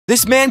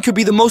This man could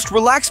be the most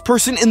relaxed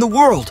person in the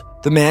world.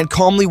 The man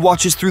calmly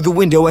watches through the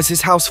window as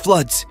his house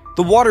floods.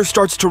 The water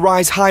starts to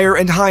rise higher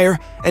and higher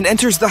and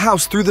enters the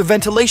house through the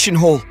ventilation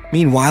hole.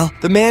 Meanwhile,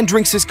 the man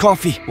drinks his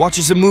coffee,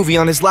 watches a movie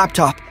on his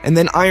laptop, and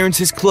then irons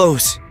his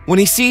clothes. When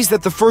he sees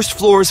that the first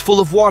floor is full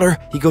of water,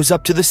 he goes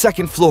up to the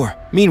second floor.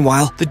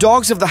 Meanwhile, the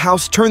dogs of the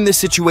house turn this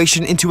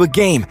situation into a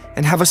game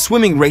and have a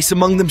swimming race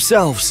among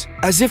themselves.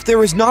 As if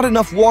there is not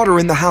enough water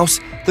in the house,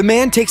 the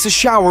man takes a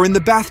shower in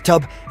the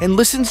bathtub and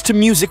listens to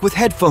music with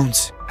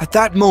headphones. At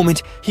that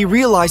moment, he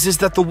realizes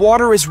that the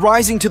water is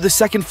rising to the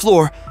second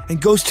floor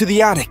and goes to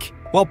the attic.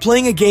 While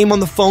playing a game on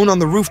the phone on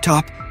the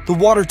rooftop, the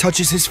water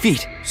touches his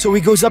feet. So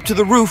he goes up to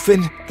the roof,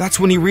 and that's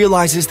when he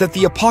realizes that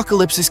the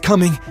apocalypse is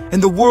coming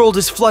and the world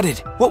is flooded.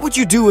 What would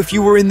you do if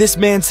you were in this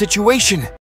man's situation?